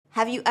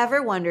Have you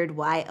ever wondered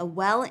why a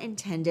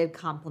well-intended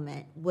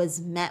compliment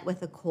was met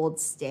with a cold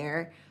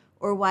stare,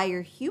 or why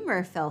your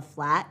humor fell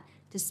flat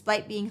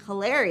despite being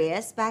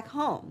hilarious back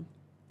home?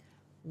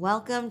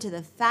 Welcome to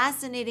the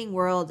fascinating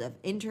world of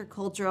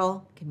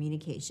intercultural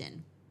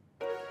communication.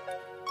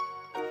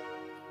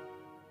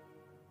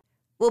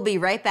 We'll be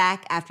right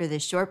back after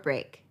this short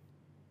break.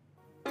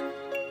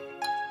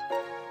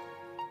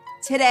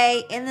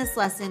 Today, in this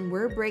lesson,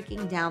 we're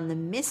breaking down the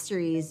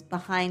mysteries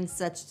behind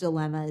such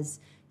dilemmas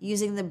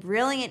using the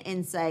brilliant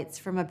insights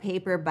from a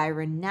paper by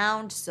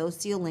renowned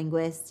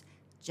sociolinguist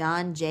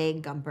John J.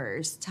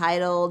 Gumperz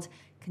titled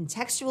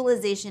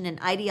Contextualization and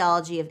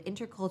Ideology of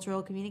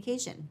Intercultural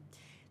Communication.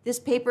 This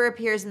paper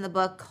appears in the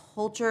book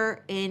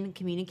Culture in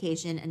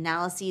Communication: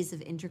 Analyses of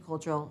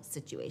Intercultural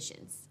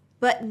Situations.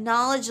 But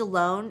knowledge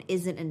alone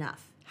isn't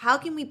enough. How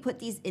can we put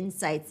these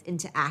insights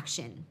into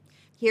action?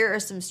 Here are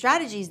some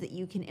strategies that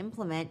you can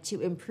implement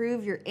to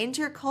improve your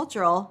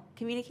intercultural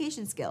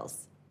communication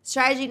skills.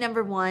 Strategy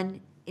number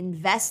 1,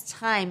 invest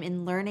time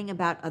in learning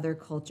about other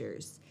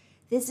cultures.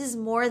 This is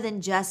more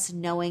than just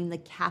knowing the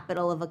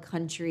capital of a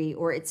country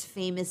or its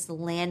famous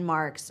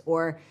landmarks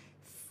or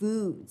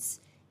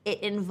foods.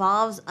 It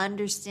involves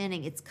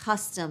understanding its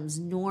customs,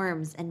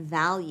 norms, and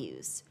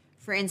values.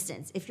 For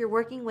instance, if you're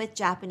working with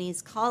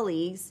Japanese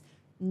colleagues,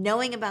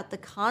 knowing about the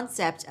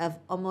concept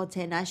of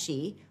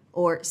omotenashi,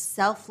 or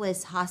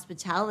selfless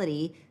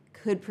hospitality,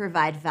 could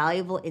provide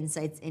valuable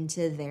insights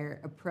into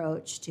their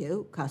approach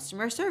to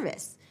customer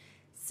service.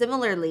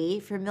 Similarly,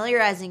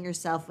 familiarizing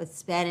yourself with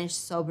Spanish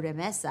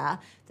sobremesa,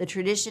 the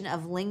tradition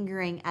of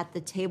lingering at the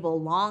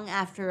table long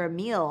after a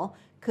meal,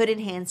 could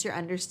enhance your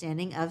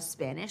understanding of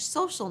Spanish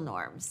social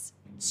norms.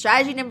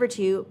 Strategy number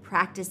 2,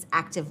 practice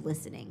active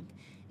listening.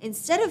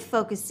 Instead of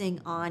focusing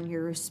on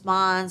your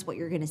response, what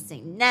you're going to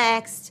say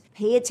next,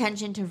 pay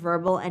attention to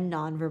verbal and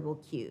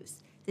nonverbal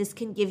cues. This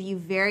can give you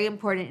very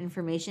important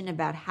information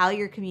about how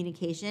your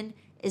communication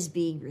is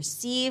being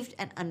received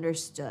and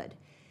understood.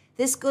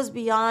 This goes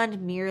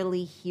beyond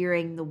merely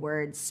hearing the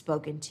words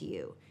spoken to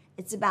you.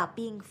 It's about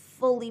being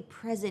fully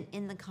present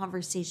in the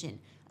conversation,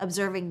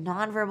 observing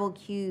nonverbal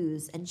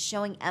cues, and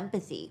showing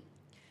empathy.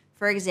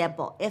 For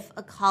example, if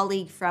a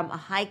colleague from a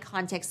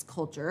high-context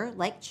culture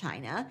like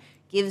China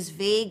gives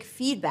vague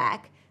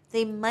feedback,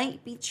 they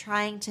might be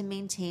trying to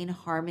maintain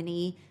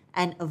harmony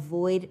and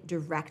avoid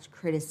direct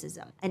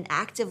criticism. An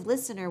active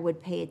listener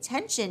would pay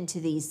attention to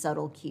these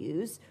subtle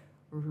cues,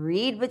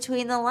 read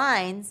between the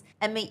lines,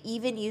 and may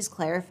even use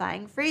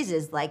clarifying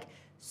phrases like,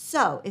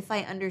 "So, if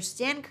I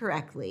understand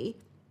correctly,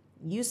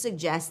 you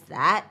suggest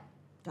that ...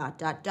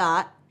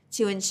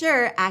 to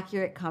ensure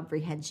accurate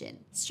comprehension.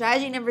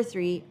 Strategy number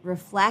 3,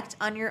 reflect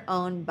on your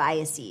own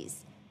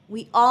biases.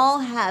 We all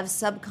have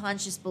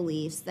subconscious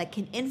beliefs that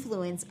can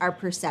influence our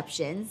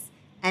perceptions,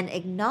 and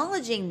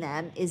acknowledging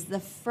them is the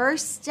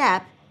first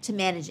step to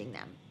managing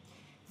them.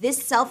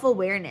 This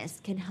self-awareness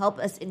can help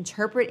us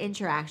interpret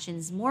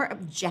interactions more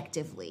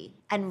objectively,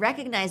 and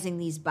recognizing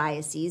these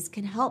biases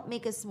can help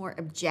make us more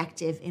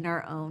objective in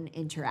our own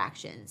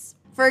interactions.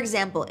 For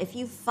example, if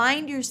you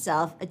find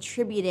yourself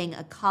attributing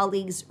a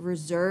colleague's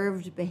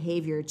reserved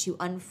behavior to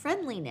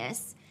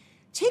unfriendliness,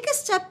 take a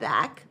step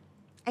back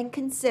and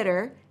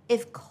consider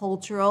if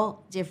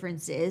cultural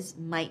differences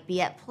might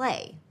be at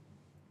play.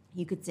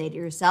 You could say to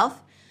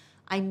yourself,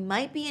 I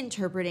might be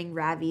interpreting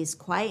Ravi's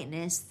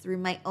quietness through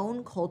my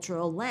own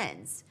cultural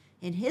lens.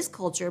 In his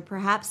culture,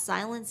 perhaps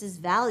silence is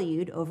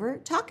valued over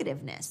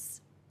talkativeness.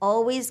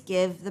 Always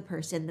give the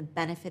person the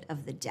benefit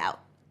of the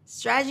doubt.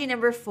 Strategy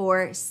number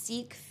 4,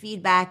 seek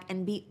feedback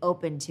and be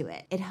open to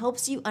it. It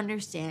helps you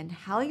understand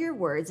how your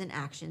words and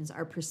actions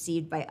are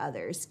perceived by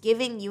others,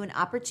 giving you an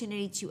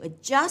opportunity to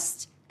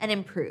adjust and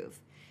improve.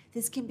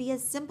 This can be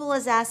as simple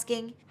as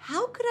asking,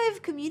 how could I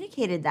have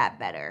communicated that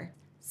better?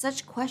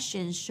 Such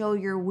questions show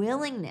your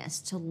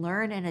willingness to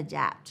learn and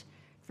adapt.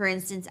 For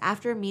instance,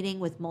 after a meeting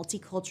with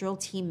multicultural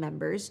team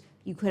members,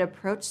 you could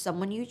approach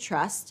someone you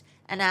trust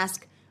and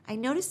ask, I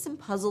noticed some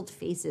puzzled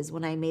faces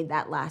when I made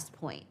that last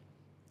point.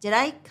 Did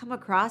I come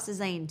across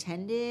as I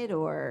intended,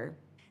 or?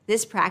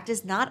 This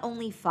practice not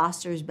only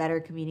fosters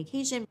better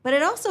communication, but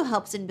it also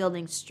helps in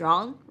building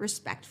strong,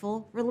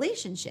 respectful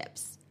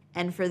relationships.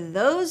 And for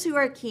those who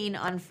are keen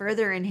on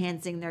further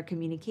enhancing their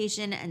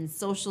communication and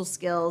social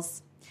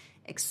skills,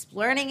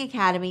 Explearning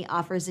Academy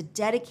offers a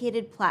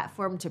dedicated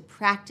platform to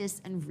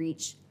practice and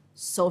reach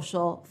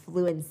social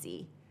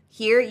fluency.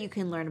 Here you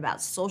can learn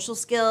about social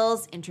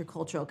skills,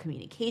 intercultural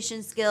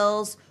communication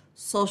skills,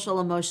 social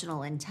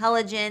emotional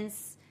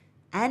intelligence,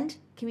 and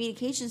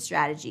communication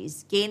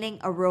strategies, gaining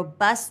a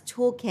robust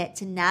toolkit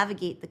to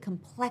navigate the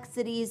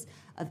complexities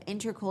of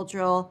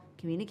intercultural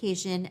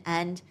communication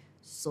and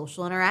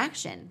social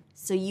interaction.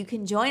 So you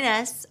can join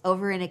us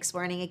over in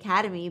Explearning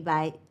Academy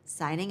by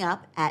signing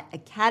up at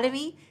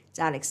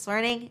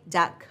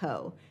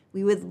academy.explearning.co.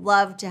 We would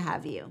love to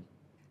have you.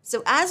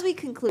 So as we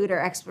conclude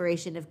our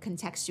exploration of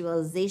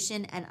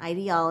contextualization and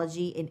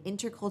ideology in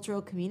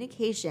intercultural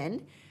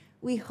communication,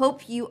 We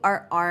hope you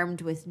are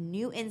armed with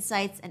new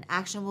insights and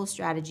actionable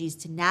strategies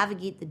to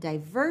navigate the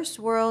diverse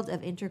world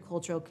of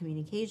intercultural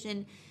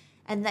communication,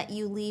 and that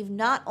you leave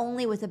not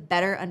only with a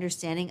better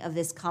understanding of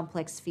this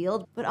complex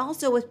field, but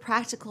also with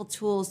practical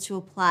tools to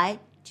apply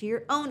to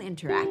your own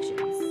interactions.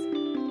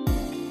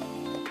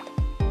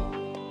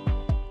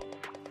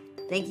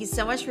 Thank you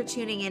so much for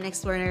tuning in,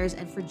 Explorers,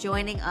 and for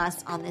joining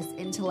us on this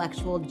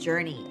intellectual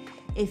journey.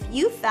 If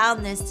you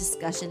found this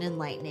discussion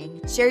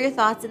enlightening, share your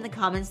thoughts in the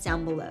comments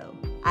down below.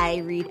 I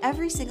read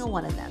every single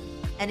one of them.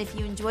 And if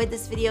you enjoyed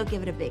this video,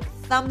 give it a big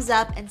thumbs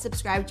up and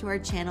subscribe to our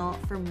channel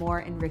for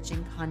more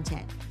enriching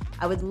content.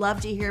 I would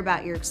love to hear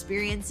about your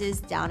experiences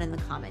down in the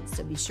comments,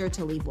 so be sure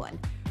to leave one.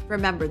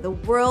 Remember, the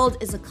world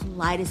is a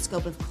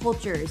kaleidoscope of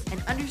cultures,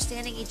 and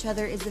understanding each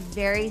other is the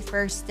very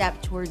first step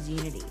towards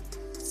unity.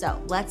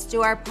 So let's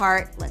do our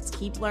part. Let's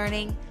keep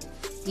learning,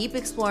 keep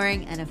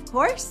exploring, and of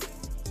course,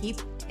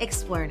 keep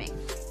exploring.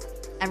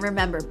 And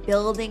remember,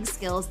 building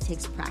skills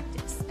takes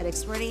practice. At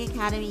Exploring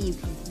Academy, you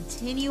can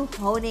continue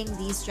honing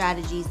these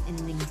strategies in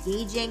an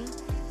engaging,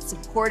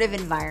 supportive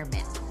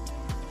environment.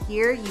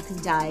 Here, you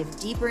can dive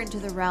deeper into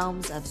the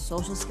realms of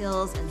social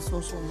skills and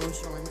social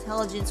emotional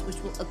intelligence, which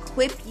will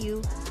equip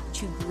you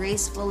to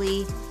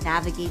gracefully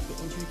navigate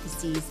the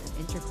intricacies of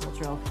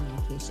intercultural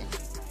communication.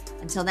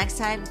 Until next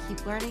time,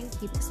 keep learning,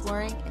 keep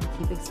exploring, and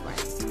keep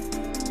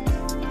exploring.